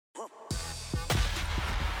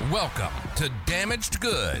Welcome to Damaged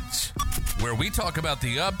Goods, where we talk about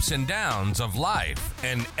the ups and downs of life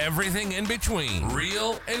and everything in between.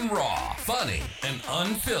 Real and raw, funny and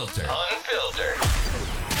unfiltered.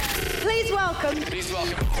 Please welcome.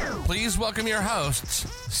 Please welcome your hosts,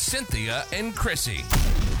 Cynthia and Chrissy.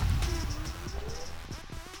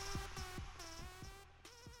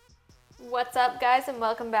 What's up, guys, and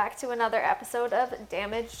welcome back to another episode of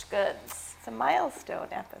Damaged Goods. It's a milestone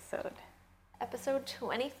episode. Episode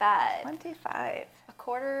 25. 25. A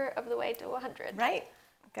quarter of the way to 100. Right.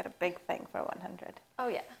 Got a big thing for 100. Oh,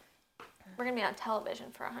 yeah. We're going to be on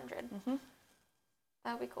television for 100. Mm-hmm.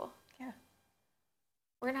 That would be cool. Yeah.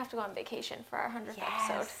 We're going to have to go on vacation for our 100th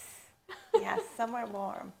episode. Yes, somewhere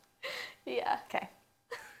warm. Yeah. Okay.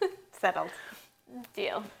 Settled.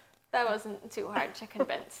 Deal. That wasn't too hard to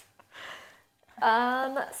convince.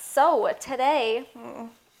 So today...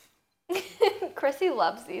 Chrissy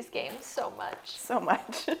loves these games so much. So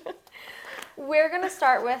much. We're going to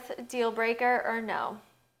start with deal breaker or no.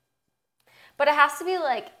 But it has to be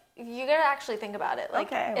like, you got to actually think about it. Like,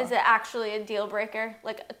 okay, is it actually a deal breaker?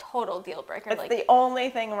 Like a total deal breaker? It's like the only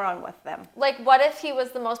thing wrong with them. Like, what if he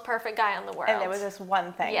was the most perfect guy in the world? And there was this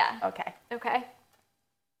one thing. Yeah. Okay. Okay.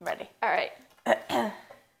 Ready. All right.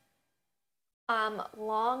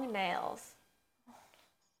 Long nails.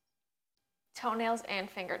 Toenails and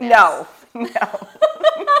fingernails. No.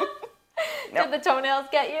 Did the toenails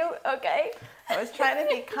get you? Okay. I was trying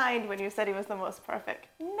to be kind when you said he was the most perfect.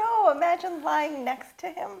 No, imagine lying next to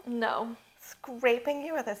him. No. Scraping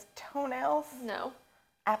you with his toenails. No.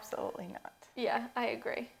 Absolutely not. Yeah, I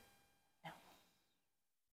agree. No.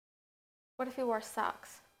 What if he wore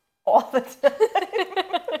socks? All the time.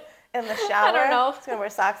 In the shower? I don't know. He's going to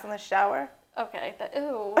wear socks in the shower? Okay.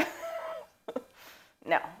 Ew.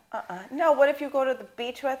 No. No, what if you go to the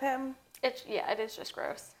beach with him? It is just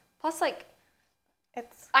gross. Plus, like,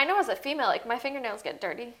 It's... I know as a female, like, my fingernails get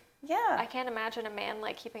dirty. Yeah. I can't imagine a man,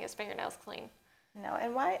 like, keeping his fingernails clean. No,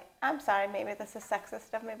 and why... I'm sorry, maybe this is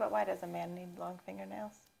sexist of me, but why does a man need long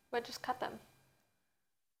fingernails? But just cut them.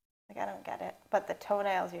 Like, I don't get it. But the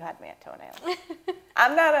toenails, you had me at toenails.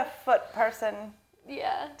 I'm not a foot person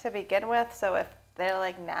Yeah. to begin with, so if they're,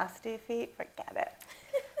 like, nasty feet, forget it.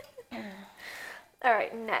 All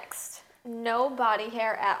right, next. No body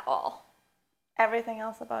hair at all. Everything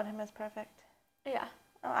else about him is perfect. Yeah.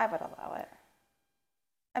 Oh, I would allow it.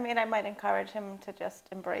 I mean, I might encourage him to just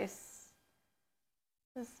embrace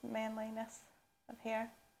his manliness of hair.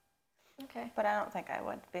 Okay. But I don't think I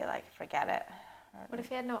would be like, forget it. What if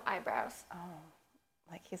he had no eyebrows? Oh,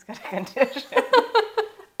 like he's got a condition.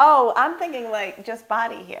 Oh, I'm thinking like just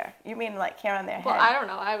body hair. You mean like hair on their head? Well, I don't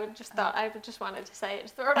know. I just wanted to say it.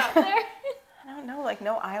 Just throw it out there. I don't know. Like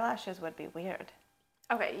no eyelashes would be weird.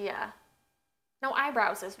 Okay, yeah. No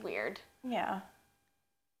eyebrows is weird. Yeah.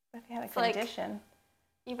 If he had a It's like- condition.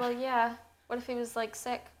 Well, yeah. What if he was, like,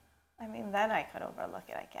 sick? I mean, then I could overlook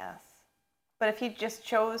it, I guess. But if he just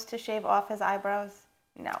chose to shave off his eyebrows,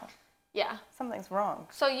 no. Yeah. Something's wrong.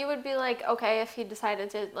 So you would be like, okay, if he decided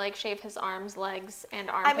to, like, shave his arms, legs, and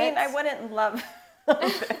armpits. I mean, I wouldn't love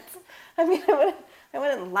it. I mean, I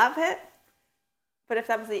wouldn't love it. But if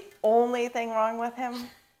that was the only thing wrong with him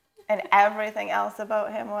and everything else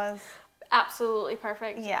about him was... Absolutely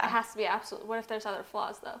perfect. Yeah. It has to be absolute. What if there's other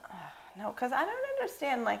flaws, though? No, because I don't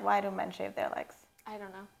understand, like, why do men shave their legs? I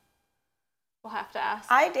don't know. We'll have to ask.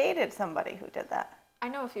 I dated somebody who did that. I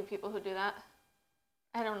know a few people who do that.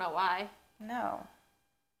 I don't know why. No.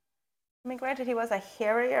 I mean, granted, he was a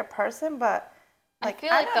hairier person, but, like, I feel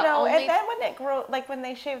like don't the know. only... And then when it grows, like, when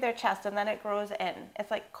they shave their chest and then it grows in,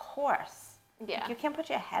 it's, like, coarse. Yeah. Like, you can't put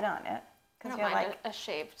your head on it. I Because don't you're mind like... a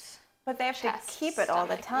shaved But they have chest, to keep it all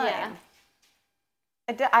the stomach. time. Yeah.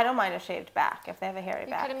 I don't mind a shaved back if they have a hairy You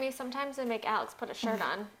back. kidding me? Sometimes they make Alex put a shirt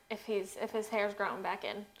on if his hair's growing back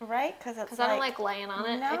in. Right? Because I don't like laying on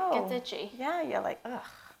it. No. It gets itchy. Yeah, you're like, ugh.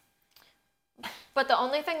 But the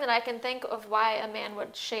only thing that I can think of why a man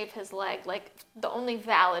would shave his leg, like the only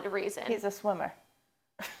valid reason. He's a swimmer.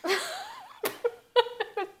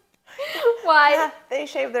 Why? Yeah, they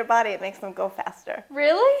shave their body. It makes them go faster.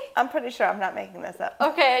 Really? I'm pretty sure I'm not making this up.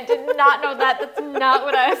 Okay, I did not know that. That's not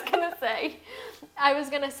what I was going to say. I was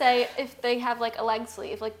going to say if they have like a leg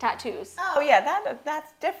sleeve, like tattoos. Oh, yeah,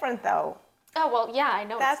 that's different, though. Oh, well, yeah, I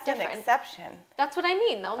know That's it's different. an exception. That's what I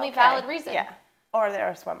mean. The only Okay, valid reason. Yeah. Or they're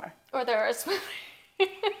a swimmer. Or they're a swimmer.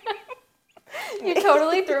 You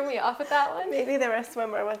totally threw me off with that one. Maybe they're a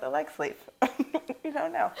swimmer with a leg sleeve. You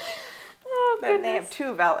don't know. Oh, Then they goodness. have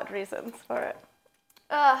two valid reasons for it.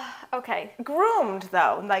 Okay. Groomed,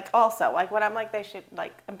 though, like, also, like, when I'm like, they should,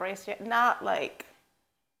 like, embrace you, not like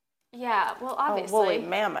Yeah, well, a obviously. woolly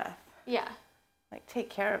mammoth. Yeah. Like, take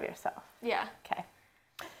care of yourself. Yeah. Okay.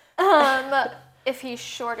 If he's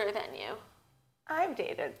shorter than you. I've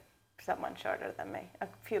dated someone shorter than me, a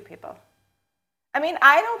few people. I mean,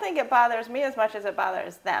 I don't think it bothers me as much as it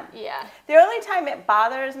bothers them. Yeah. The only time it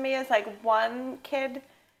bothers me is like one kid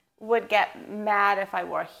would get mad if I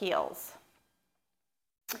wore heels.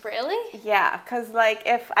 Really? Yeah, because like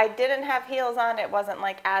if I didn't have heels on, it wasn't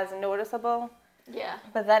like as noticeable. Yeah.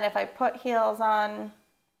 But then if I put heels on,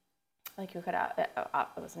 like you could, it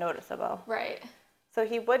was noticeable. Right. So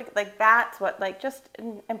he would, like, that's what, like, just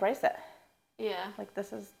embrace it. Yeah. Like,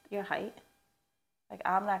 this is your height. Like,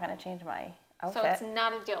 I'm not going to change my outfit. So it's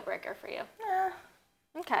not a deal breaker for you. Yeah.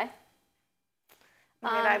 Okay.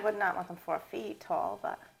 I mean, I would not want them 4 feet tall,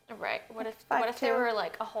 but. Right. What if 5'2". they were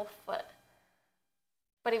like a whole foot?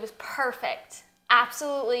 But he was perfect.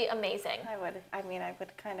 Absolutely amazing. I would I'd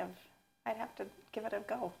have to give it a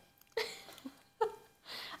go.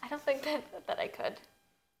 I don't think that I could.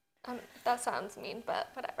 That sounds mean, but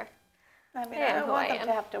whatever. I mean, Yeah, I don't who want I them am.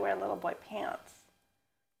 to have to wear little boy pants.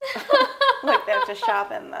 Like they have to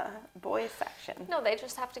shop in the boys section. No, they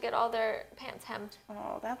just have to get all their pants hemmed.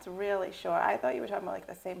 Oh, that's really short. I thought you were talking about like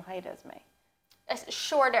the same height as me.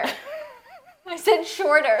 Shorter. I said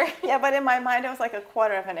shorter. Yeah, but in my mind it was like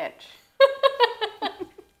 1/4 of an inch.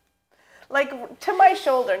 Like to my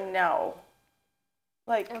shoulder, no.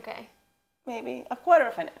 Like Okay. maybe 1/4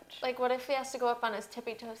 of an inch. Like, what if he has to go up on his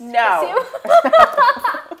tippy toes to No.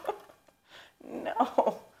 kiss you?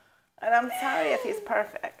 No. And I'm sorry if he's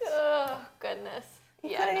perfect. Oh, goodness.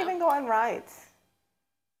 He Yeah, couldn't no. even go on rides.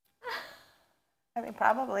 I mean,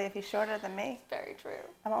 probably if he's shorter than me. Very true.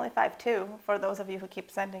 I'm only 5'2", for those of you who keep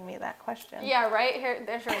sending me that question. Yeah, right? Here,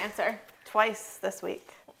 there's your answer. Twice this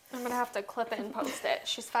week. I'm going to have to clip it and post it.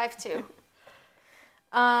 She's 5'2".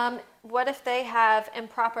 What if they have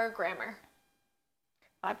improper grammar?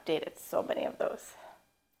 I've dated so many of those.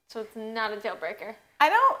 So it's not a deal breaker.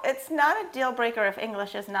 It's not a deal breaker if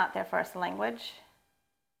English is not their first language.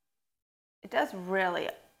 It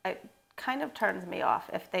kind of turns me off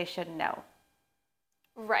if they should know.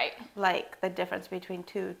 Right. Like the difference between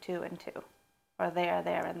two, and two. Or there,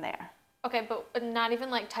 and there. Okay, but not even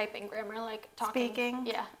like typing grammar, like talking. Speaking?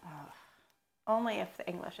 Yeah. Only if the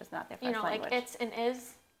English is not their first language. Like it's and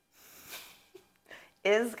is.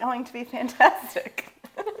 Is going to be fantastic.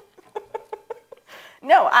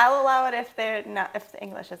 No, I'll allow it if the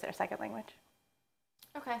English is their second language.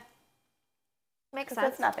 Okay. Makes Because sense.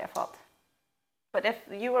 that's not their fault. But if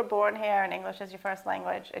you were born here and English is your first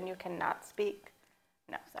language and you cannot speak,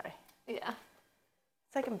 no, sorry. Yeah.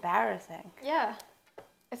 It's like embarrassing. Yeah.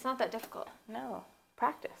 It's not that difficult. No,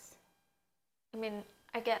 practice. I mean,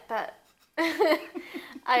 I get that.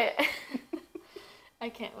 I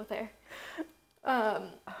can't with her.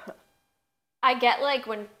 I get like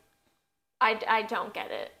when I don't get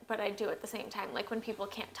it, but I do at the same time. Like when people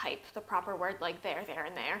can't type the proper word, like there,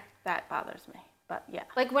 and there. That bothers me, but yeah.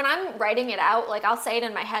 Like when I'm writing it out, like I'll say it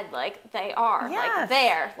in my head, like they are, like Yes.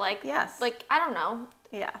 there, like Yes. like I don't know.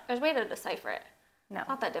 Yeah. There's a way to decipher it. No. It's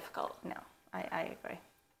not that difficult. No, I agree.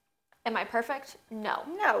 Am I perfect? No.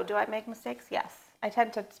 No, do I make mistakes? Yes. I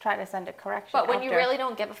tend to try to send a correction But when you after. really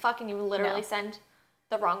don't give a fuck and you literally No. send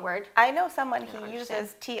the wrong word. I know someone, don't he understand.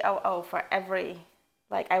 uses TOO for every,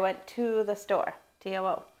 like I went to the store,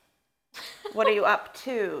 TOO. What are you up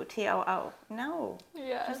to, TOO? No.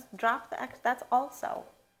 Yeah. Just drop the X, that's also.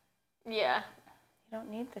 Yeah. You don't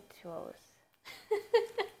need the 2 O's.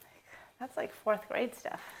 That's like 4th grade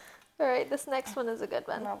stuff. All right, this next one is a good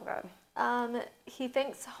one. Oh God. He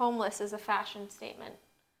thinks homeless is a fashion statement.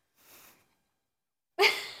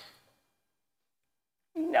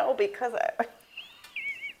 No, because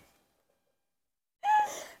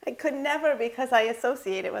I could never, because I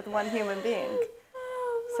associate it with one human being.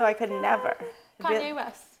 So I could never. Kanye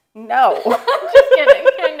West. No. Just kidding.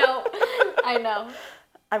 I know.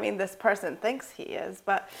 I mean, this person thinks he is,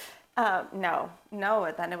 but no,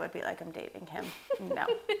 then it would be like I'm dating him. No.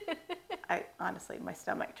 I honestly, my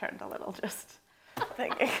stomach turned a little just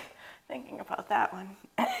thinking about that one.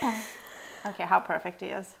 Okay, how perfect he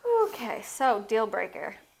is. Okay, so deal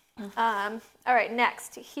breaker. All right,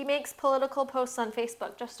 next. He makes political posts on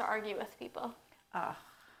Facebook just to argue with people.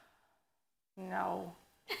 No.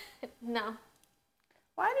 No,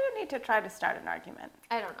 Why do you need to try to start an argument?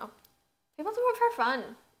 I don't know. People do it for fun.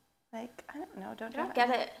 Like, I don't know. I don't get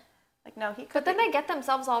it. Like, no, he could. But then be. they get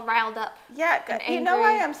themselves all riled up. Yeah, and you know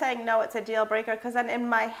why angry. I'm saying no, it's a deal breaker? Because then in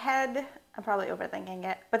my head, I'm probably overthinking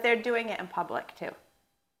it, but they're doing it in public too.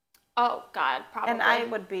 Oh God, probably. And I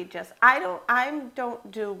would be I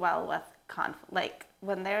don't do well with conflict. Like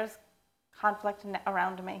when there's conflict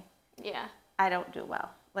around me, Yeah. I don't do well.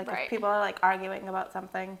 Like Right. if people are like arguing about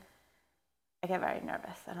something, I get very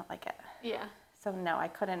nervous. I don't like it. Yeah. So no,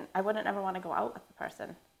 I wouldn't ever want to go out with the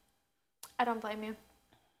person. I don't blame you.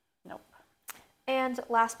 Nope. And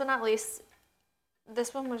last but not least,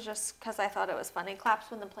 this one was just because I thought it was funny. Claps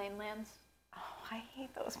when the plane lands. Oh, I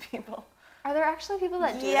hate those people. Are there actually people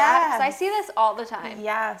that do that? Because I see this all the time.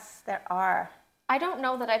 Yes, there are. I don't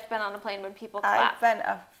know that I've been on a plane when people clap. I've been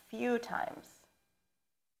a few times.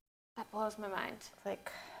 That blows my mind.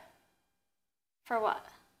 Like, For what?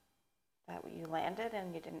 that you landed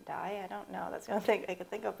and you didn't die? I don't know. That's the only thing I could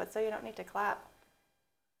think of. But so you don't need to clap.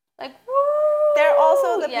 Like, woo! There are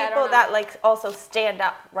also the Yeah, I people don't know. that like also stand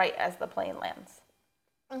up right as the plane lands.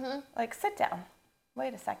 Mm-hmm. Like, sit down.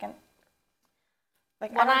 Wait a second.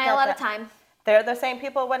 Like, One I don't aisle get at a that. time. They're the same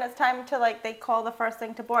people when it's time to like they call the first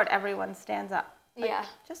thing to board. Everyone stands up. Like, Yeah.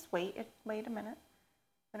 Just wait a minute.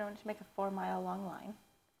 We don't need to make a 4-mile long line.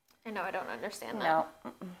 I know, I don't understand that. No.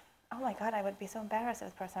 Mm-mm. Oh my God, I would be so embarrassed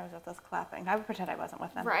if the person I was with was clapping. I would pretend I wasn't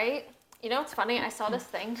with them. Right? You know what's funny? I saw this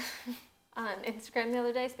thing on Instagram the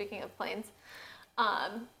other day, speaking of planes.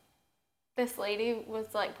 This lady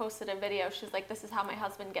was like posted a video. She's like, this is how my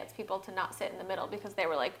husband gets people to not sit in the middle, because they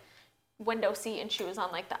were like window seat and she was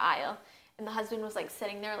on like the aisle. And the husband was like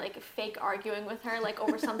sitting there like fake arguing with her like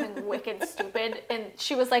over something wicked stupid. And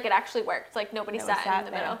she was like, it actually worked. Like nobody sat in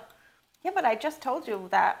the middle. Yeah, but I just told you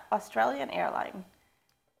that Australian airline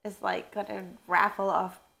is like going to raffle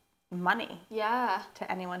off money Yeah. to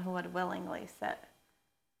anyone who would willingly sit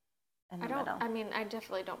in the middle. I mean, I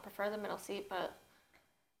definitely don't prefer the middle seat, but.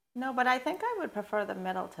 No, but I think I would prefer the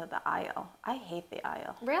middle to the aisle. I hate the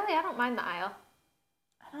aisle. Really? I don't mind the aisle.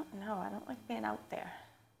 I don't know. I don't like being out there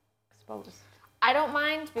exposed. I don't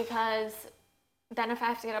mind because then if I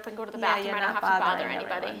have to get up and go to the bathroom, you're I don't not have to bother bothering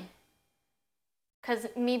anybody. everyone. Because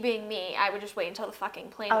me being me, I would just wait until the fucking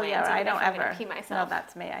plane Oh lands. yeah, I even if don't I'm gonna ever. pee No, myself.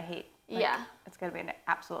 that's me. I hate. Like, Yeah. It's gonna be an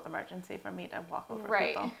absolute emergency for me to walk over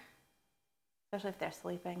Right. people, especially if they're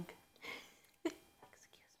sleeping. Excuse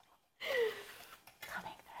me.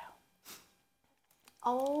 Coming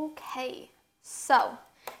through. Okay. So,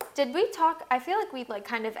 did we talk? I feel like we like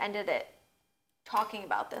kind of ended it talking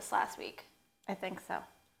about this last week. I think so.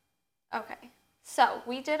 Okay. So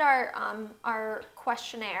we did our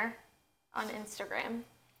questionnaire on Instagram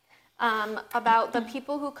about the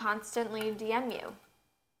people who constantly DM you.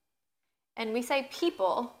 And we say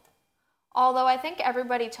people, although I think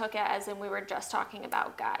everybody took it as in we were just talking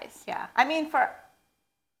about guys. Yeah. I mean,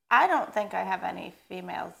 I don't think I have any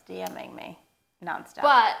females DMing me nonstop.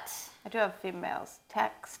 But I do have females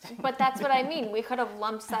text. that's what I mean. We could have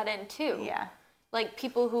lumped that in too. Yeah. Like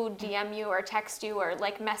people who DM you or text you or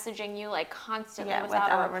like messaging you like constantly Yeah,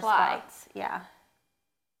 without a reply. response. Yeah.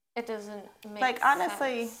 It doesn't make Like,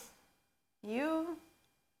 honestly, sense. you,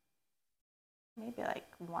 maybe like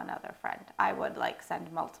one other friend, I would like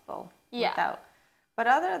send multiple Yeah. without. But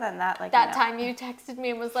other than that, like That time you texted me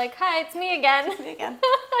and was like, "Hi, it's me again." me again.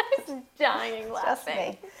 I was dying Just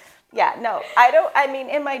laughing. me. Yeah, no, I mean,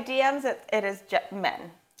 in my DMs, it is just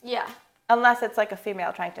men. Yeah. Unless it's like a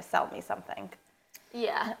female trying to sell me something.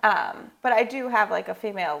 Yeah. But I do have like a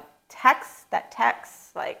female that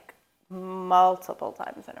texts like multiple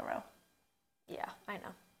times in a row. Yeah, I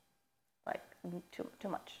know. Like too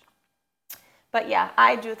much. But yeah,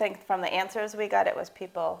 I do think from the answers we got, it was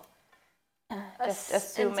people just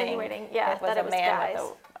assuming Insinuating, yeah, it was that a it was man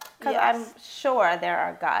guys. because Yes. I'm sure there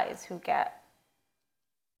are guys who get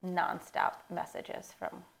nonstop messages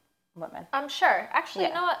from women. I'm sure. Actually, you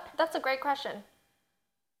Yeah. know what? That's a great question.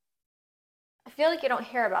 I feel like you don't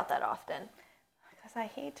hear about that often. Because I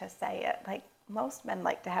hate to say it, like most men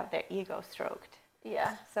like to have their ego stroked.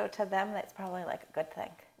 Yeah. So to them, that's probably like a good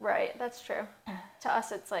thing. Right. That's true. To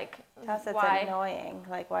us, it's like, To us, it's why? annoying.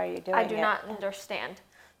 Like, why are you doing I it? do not understand.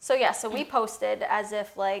 So yeah, so we posted as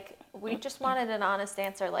if like we just wanted an honest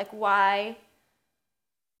answer, like why,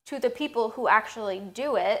 to the people who actually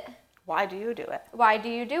do it, Why do you do it? why do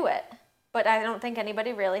you do it? But I don't think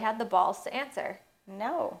anybody really had the balls to answer.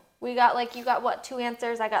 No. We got like, you got what, 2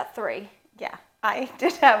 answers? I got 3. Yeah. I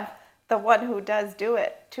did have the one who does do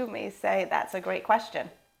it to me say that's a great question.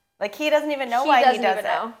 Like, he doesn't even know He why he doesn't does even it.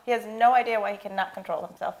 know. He has no idea why he cannot control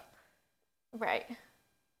himself. Right.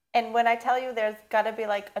 And when I tell you there's got to be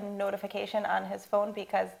like a notification on his phone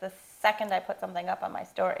because the second I put something up on my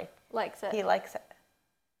story, Likes it. he likes it.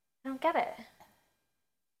 I don't get it.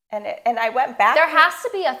 And I went back. There has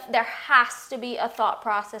to be a thought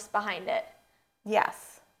process behind it.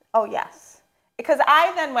 Yes. Oh, yes. Because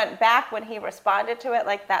I then went back when he responded to it,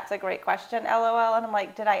 like, that's a great question, LOL. And I'm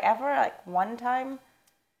like, did I ever, like, one time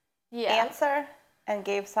Yeah. answer and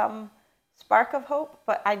gave some spark of hope,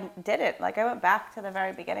 but I didn't. Like, I went back to the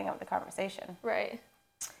very beginning of the conversation. Right.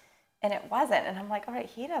 And it wasn't. And I'm like, all right,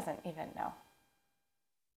 he doesn't even know.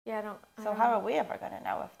 Yeah, I So don't how know. are we ever going to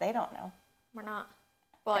know if they don't know? We're not.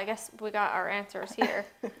 Well, I guess we got our answers here.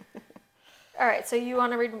 All right, so you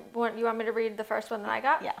want me to read the first one that I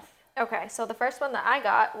got? Yes. Okay, so the first one that I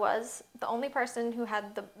got was the only person who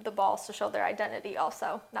had the balls to show their identity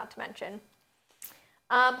also, not to mention.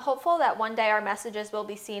 Hopeful that one day our messages will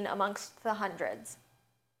be seen amongst the hundreds.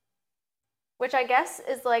 Which I guess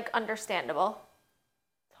is like understandable.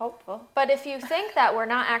 Hopeful. But if you think that we're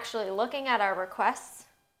not actually looking at our requests,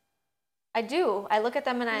 I do. I look at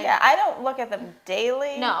them and Yeah, I don't look at them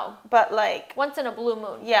daily. No. But like, once in a blue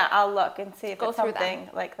moon. yeah, I'll look and see if Go it's through something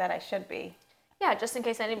like that I should be. Yeah, just in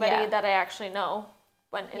case anybody that I actually know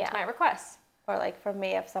went into my requests. Or like for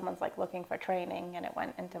me, if someone's like looking for training and it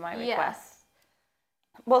went into my Yeah. requests.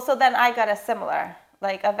 Well, so then I got a similar,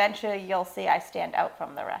 like eventually you'll see I stand out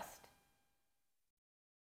from the rest.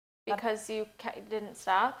 Because you didn't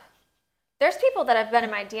stop? There's people that have been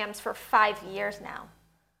in my DMs for 5 years now.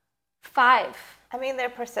 5. I mean, they're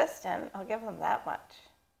persistent. I'll give them that much.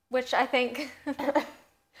 Which I think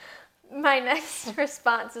my next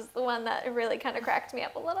response is the one that really kind of cracked me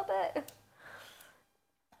up a little bit.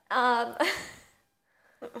 A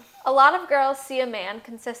lot of girls see a man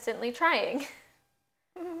consistently trying.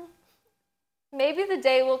 Maybe the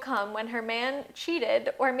day will come when her man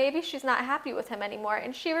cheated, or maybe she's not happy with him anymore,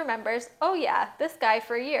 and she remembers, oh yeah, this guy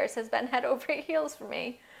for years has been head over heels for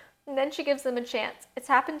me. And then she gives them a chance. It's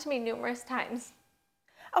happened to me numerous times.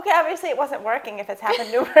 Okay, obviously it wasn't working if it's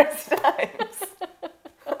happened numerous times.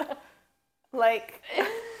 Like,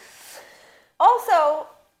 also,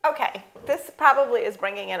 okay, this probably is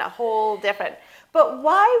bringing in a whole different, but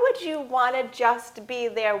why would you want to just be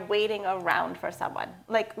there waiting around for someone?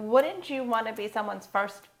 Like, wouldn't you want to be someone's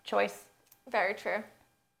first choice? Very true.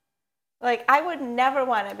 Like, I would never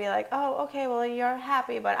want to be like, oh, okay, well, you're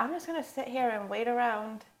happy, but I'm just going to sit here and wait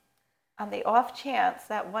around on the off chance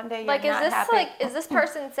that one day you're like, not happy. Is this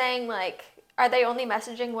person saying, like, are they only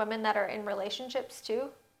messaging women that are in relationships too?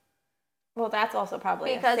 Well, that's also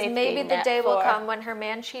probably because a safety maybe the net day will for- come when her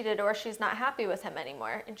man cheated or she's not happy with him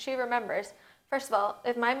anymore, and she remembers. First of all,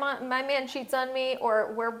 if my man cheats on me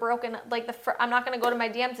or we're broken, like I'm not gonna go to my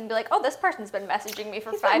DMs and be like, oh, this person's been messaging me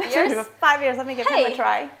for 5 years. For 5 years, let me give him a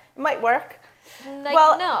try. It might work. Like,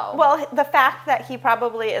 well, no. Well, the fact that he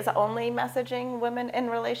probably is only messaging women in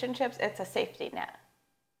relationships, it's a safety net.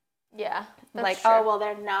 Yeah. That's like, true. oh, well,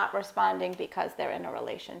 they're not responding because they're in a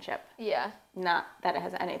relationship. Yeah. Not that it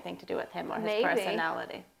has anything to do with him or his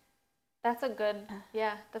personality. That's a good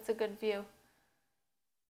view.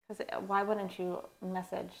 Because why wouldn't you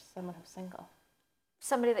message someone who's single?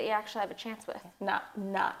 Somebody that you actually have a chance with.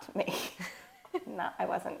 Not me. No, I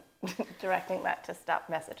wasn't directing that to stop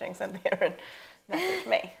messaging Cynthia and message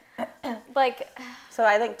me. Like. So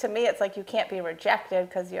I think to me it's like you can't be rejected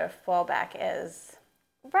because your fallback is.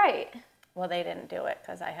 Right. Well, they didn't do it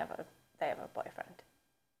because they have a boyfriend.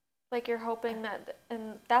 Like you're hoping that,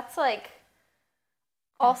 and that's like.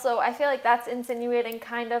 Also, I feel like that's insinuating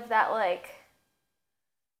kind of that like.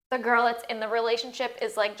 The girl that's in the relationship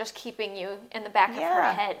is like just keeping you in the back of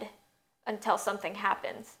her head until something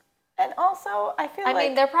happens. And also, I feel like... I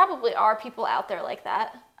mean, there probably are people out there like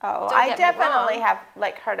that. Oh, I definitely have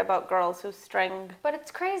like heard about girls who string... But it's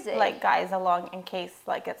crazy. Like guys along in case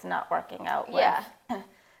like it's not working out with. Yeah.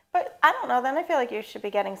 But I don't know, then I feel like you should be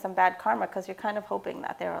getting some bad karma because you're kind of hoping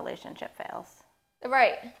that their relationship fails.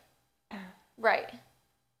 Right. Right.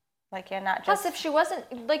 Like you're not just... Plus, if she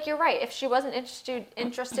wasn't, like you're right, if she wasn't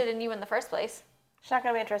interested in you in the first place. She's not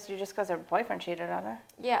going to be interested in you just because her boyfriend cheated on her.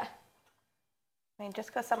 Yeah. I mean, just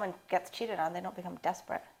because someone gets cheated on, they don't become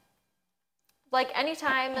desperate. Like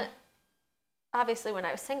anytime, obviously when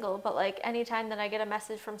I was single, but like anytime that I get a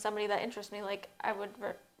message from somebody that interests me, like I would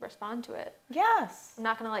respond to it. Yes. I'm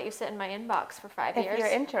not going to let you sit in my inbox for 5 years. If you're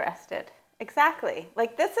interested. Exactly.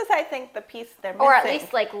 Like this is, I think, the piece they're missing. Or at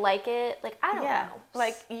least like it. Like, I don't know.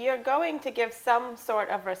 Like you're going to give some sort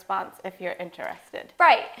of response if you're interested.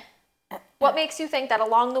 Right. What makes you think that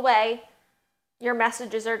along the way, your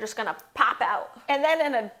messages are just going to pop out? And then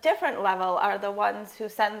in a different level are the ones who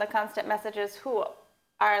send the constant messages who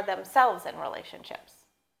are themselves in relationships.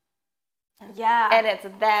 Yeah. And it's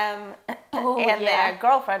them and their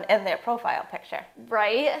girlfriend in their profile picture.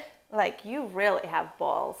 Right? Like you really have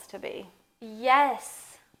balls to be.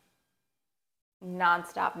 Yes.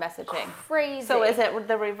 Non-stop messaging. Crazy. So is it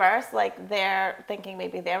the reverse? Like they're thinking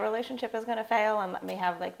maybe their relationship is going to fail and let me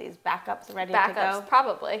have like these backups ready to go?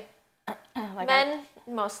 Probably. Like Men,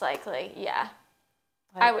 most likely, yeah.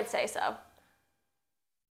 I would say so.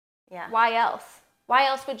 Yeah. Why else? Why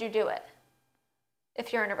else would you do it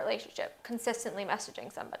if you're in a relationship, consistently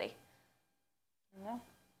messaging somebody? No.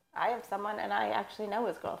 I have someone, and I actually know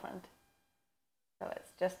his girlfriend. So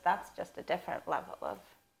that's just a different level of...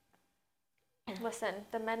 Listen,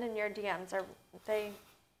 the men in your DMs they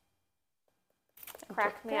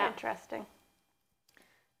crack me up. Interesting.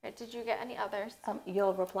 Right, did you get any others?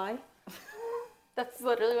 You'll reply? That's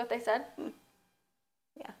literally what they said?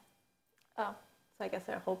 Yeah. Oh. So I guess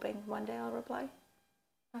they're hoping one day I'll reply.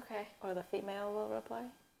 Okay. Or the female will reply.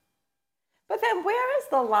 But then where is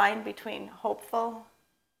the line between hopeful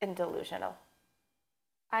and delusional?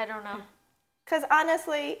 I don't know. Because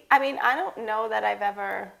honestly, I mean, I don't know that I've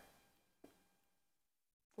ever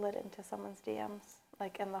slid into someone's DMs,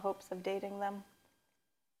 like in the hopes of dating them.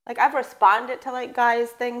 Like I've responded to like guys'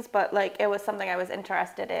 things, but like it was something I was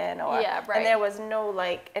interested in, or yeah, right. And there was no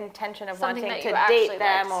like intention of something wanting to date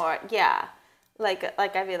them, liked. or yeah, like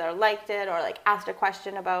I've either liked it or like asked a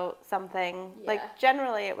question about something. Yeah. Like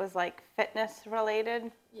generally it was like fitness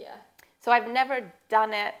related. Yeah. So I've never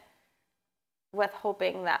done it with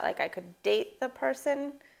hoping that like I could date the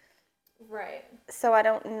person. Right. So I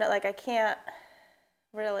don't know, like I can't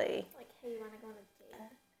really. Like, hey, you want to go on a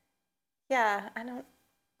date? Yeah, I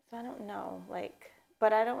don't know, like,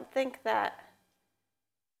 but I don't think that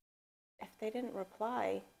if they didn't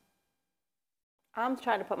reply, I'm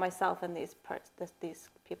trying to put myself in these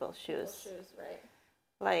people's shoes. Right.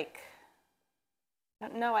 Like,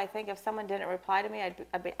 no, I think if someone didn't reply to me,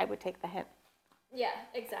 I would take the hint. Yeah,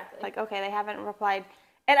 exactly. Like, okay, they haven't replied.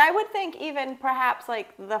 And I would think even perhaps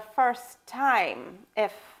like the first time,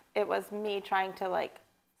 if it was me trying to like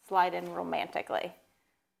slide in romantically.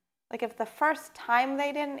 Like if the first time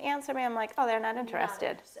they didn't answer me, I'm like, oh, they're not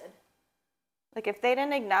interested. Like if they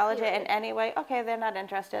didn't acknowledge it in any way, okay, they're not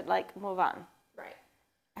interested, like move on. Right.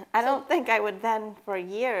 I don't think I would then for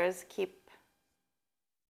years keep.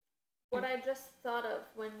 What I just thought of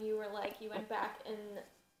when you were like, you went back and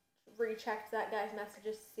rechecked that guy's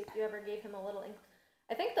messages to see if you ever gave him a little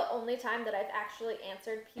I think the only time that I've actually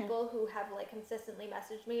answered people who have like consistently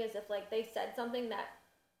messaged me is if like they said something that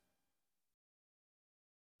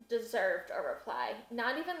deserved a reply.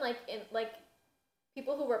 Not even like in like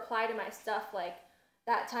people who reply to my stuff, like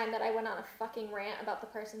that time that I went on a fucking rant about the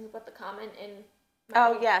person who put the comment in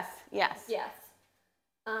Oh yes.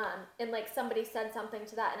 And like somebody said something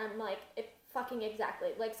to that and I'm like, it fucking exactly.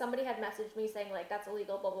 Like somebody had messaged me saying like that's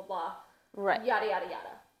illegal, blah blah blah. Right. Yada yada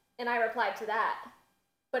yada. And I replied to that.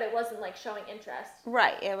 But it wasn't like showing interest.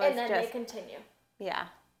 Right. It was and then just, they continue. Yeah.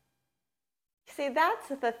 See, that's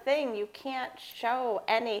the thing. You can't show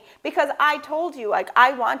any, because I told you, like,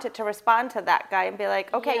 I wanted to respond to that guy and be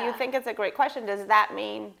like, okay, you think it's a great question. Does that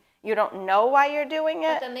mean you don't know why you're doing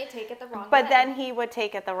it? But then they take it the wrong way. But then he would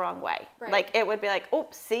take it the wrong way. Right. Like, it would be like,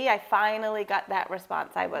 oops, see, I finally got that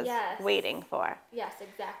response I was waiting for. Yes,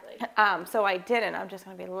 exactly. So I didn't. I'm just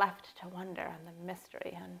going to be left to wonder on the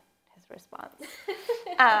mystery on his response.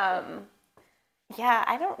 Yeah,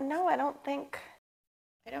 I don't know. I don't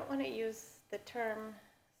want to use the term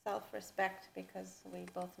self-respect because we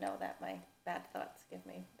both know that my bad thoughts give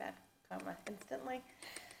me bad karma instantly.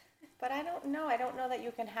 But I don't know. I don't know that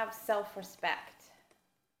you can have self-respect.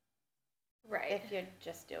 Right. If you're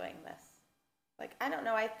just doing this. Like, I don't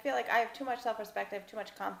know. I feel like I have too much self-respect. I have too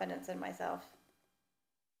much confidence in myself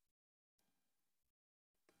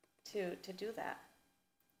to do that.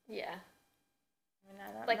 Yeah. I mean,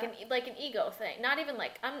 I don't like know. like an ego thing. Not even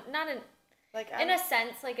like I'm not an like in a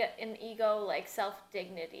sense like an ego like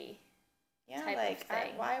self-dignity. Yeah, type like of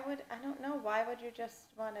thing. I don't know, why would you just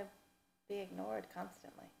want to be ignored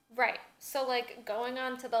constantly? Right. So like going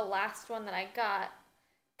on to the last one that I got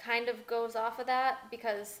kind of goes off of that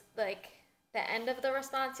because like the end of the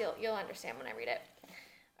response you'll understand when I read it.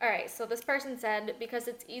 All right, so this person said, because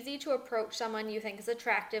it's easy to approach someone you think is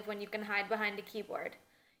attractive when you can hide behind a keyboard.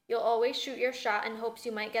 You'll always shoot your shot in hopes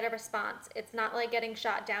you might get a response. It's not like getting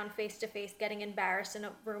shot down face to face, getting embarrassed in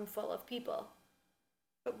a room full of people.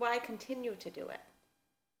 But why continue to do it?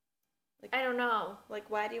 Like, I don't know. Like,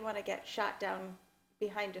 why do you want to get shot down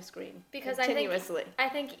behind a screen because continuously? I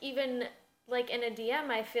think even like in a DM,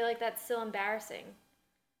 I feel like that's still embarrassing.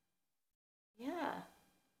 Yeah.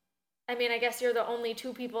 I mean, I guess you're the only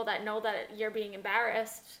two people that know that you're being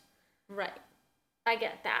embarrassed. Right. I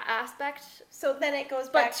get that aspect. So then it goes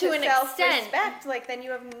back to to an self-respect. extent. Like, then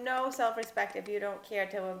you have no self-respect if you don't care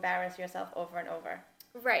to embarrass yourself over and over.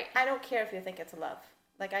 Right. I don't care if you think it's love.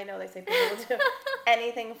 Like, I know they say people will do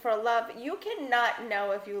anything for love. You cannot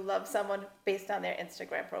know if you love someone based on their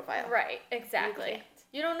Instagram profile. Right, exactly. You can't.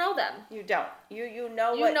 You don't know them. You don't. You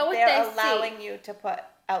know You what know what they're they allowing see. you to put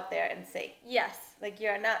out there and see. Yes. Like,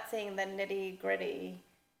 you're not seeing the nitty gritty.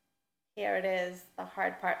 Here it is, the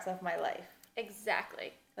hard parts of my life.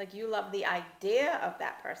 Exactly. Like, you love the idea of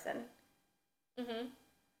that person. Mm-hmm.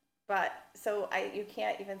 But, you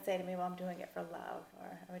can't even say to me, well, I'm doing it for love,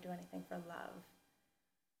 or I would do anything for love.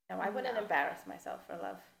 No, I wouldn't embarrass myself for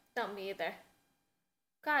love. Don't me either.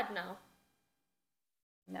 God, no.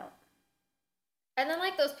 No. And then,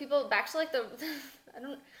 like, those people, back to, like,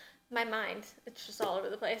 my mind, it's just all over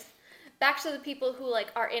the place. Back to the people who,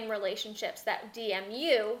 like, are in relationships that DM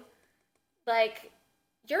you, like,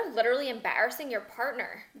 you're literally embarrassing your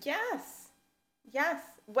partner. Yes. Yes.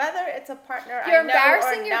 Whether it's a partner you're I know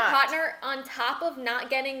embarrassing or your not. partner on top of not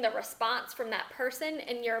getting the response from that person,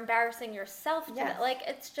 and you're embarrassing yourself. Yes. Like,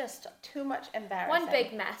 it's just too much embarrassing. one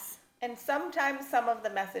big mess. And sometimes some of the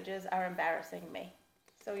messages are embarrassing me.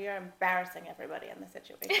 So you're embarrassing everybody in the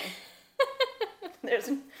situation.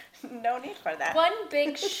 There's no need for that. One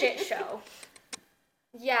big shit show.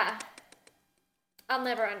 Yeah. I'll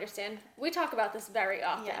never understand. We talk about this very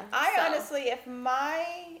often. Yeah. Honestly, if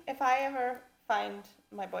I ever find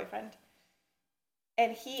my boyfriend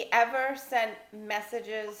and he ever sent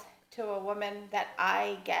messages to a woman that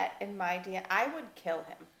I get in my DM, I would kill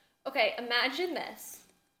him. Okay, imagine this.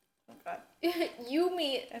 Oh, God. You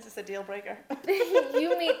meet... Is this a deal breaker?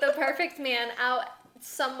 You meet the perfect man out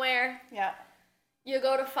somewhere. Yeah. You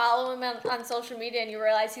go to follow him on social media and you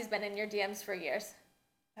realize he's been in your DMs for years.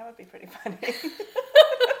 That would be pretty funny.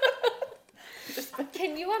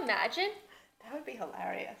 Can you imagine? That would be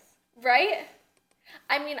hilarious. Right?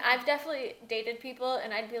 I mean, I've definitely dated people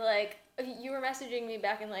and I'd be like, you were messaging me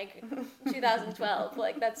back in like 2012.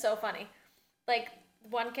 Like, that's so funny. Like,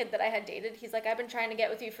 one kid that I had dated, he's like, I've been trying to get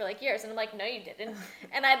with you for like years. And I'm like, no, you didn't.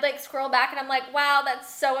 And I'd like scroll back and I'm like, wow,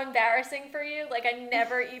 that's so embarrassing for you. Like, I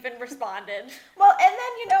never even responded. Well, and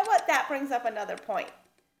then you know what? That brings up another point.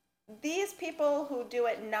 These people who do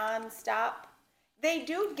it nonstop, they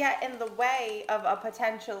do get in the way of a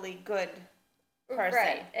potentially good person.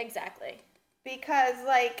 Right, exactly. Because,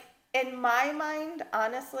 like, in my mind,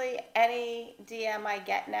 honestly, any DM I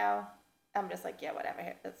get now, I'm just like, yeah,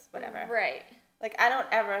 whatever, it's whatever. Right. Like, I don't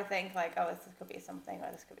ever think, like, oh, this could be something, or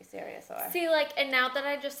this could be serious, or... See, like, and now that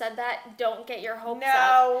I just said that, don't get your hopes up.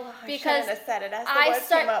 No, because I shouldn't have said it as the words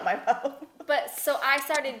came out my mouth. But, so I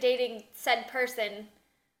started dating said person,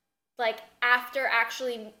 like, after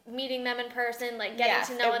actually meeting them in person, like, getting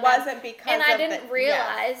to know them. It wasn't because and I didn't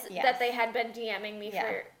realize yes. that they had been DMing me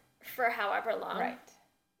for however long. Right.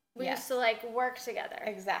 We used to, like, work together.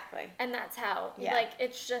 Exactly. And that's how, like,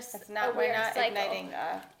 it's just not, a weird we're not cycle. Igniting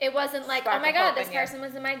it wasn't like, oh my God, this person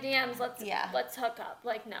was in my DMs, let's hook up.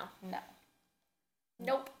 Like, no. No.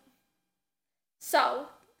 Nope. So,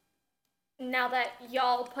 now that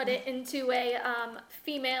y'all put it into a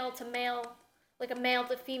female to male, like a male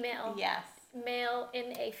to female. Yes. Male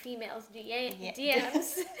in a female's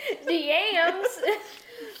DMs. DMs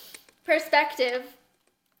perspective,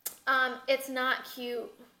 it's not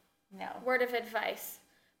cute. No. Word of advice.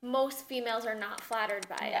 Most females are not flattered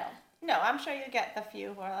by it. No, I'm sure you get the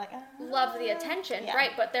few who are like, love the attention,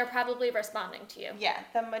 right? But they're probably responding to you. Yeah,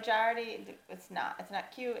 the majority, it's not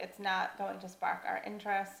cute. It's not going to spark our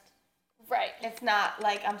interest. Right. It's not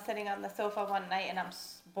like I'm sitting on the sofa one night and I'm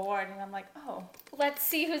bored and I'm like, oh. Let's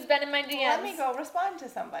see who's been in my DMs. Let me go respond to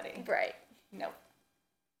somebody. Right. Nope.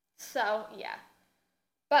 So, yeah.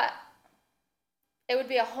 But it would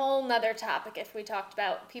be a whole nother topic if we talked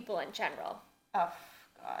about people in general. Oh,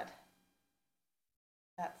 God.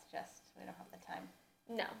 That's just, we don't have the time.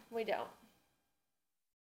 No, we don't.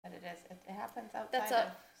 But it is. It happens outside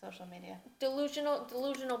of social media.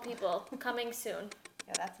 Delusional people coming soon.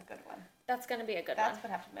 Yeah, that's a good one. That's going to be a good one. That's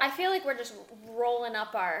what happened. I feel like we're just rolling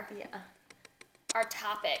up our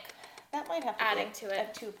topic. That might have to adding be to it.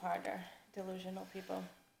 A two-parter. Delusional people.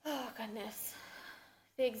 Oh, goodness.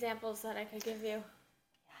 The examples that I could give you.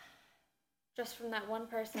 Just from that one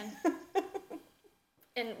person.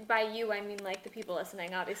 And by you, I mean, like, the people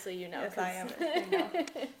listening. Obviously, you know. Yes, I am. You know.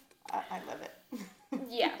 I love it.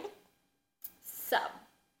 Yeah. So,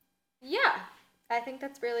 yeah. I think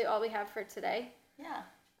that's really all we have for today. Yeah.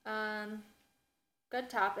 Good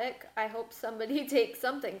topic. I hope somebody takes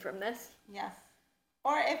something from this. Yes.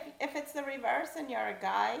 Or if it's the reverse and you're a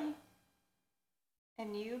guy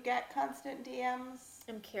and you get constant DMs.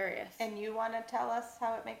 I'm curious. And you want to tell us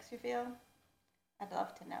how it makes you feel, I'd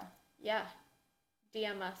love to know. Yeah.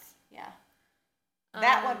 DM us. Yeah.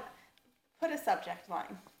 That one, put a subject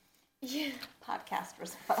line. Yeah. Podcast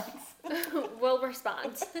response. We'll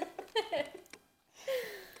respond.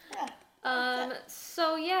 Yeah.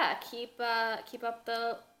 So yeah, keep up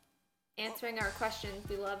the answering our questions.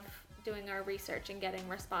 We love doing our research and getting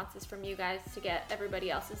responses from you guys to get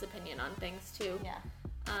everybody else's opinion on things too. Yeah.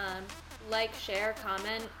 Like, share,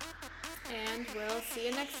 comment, and we'll see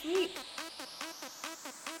you next week.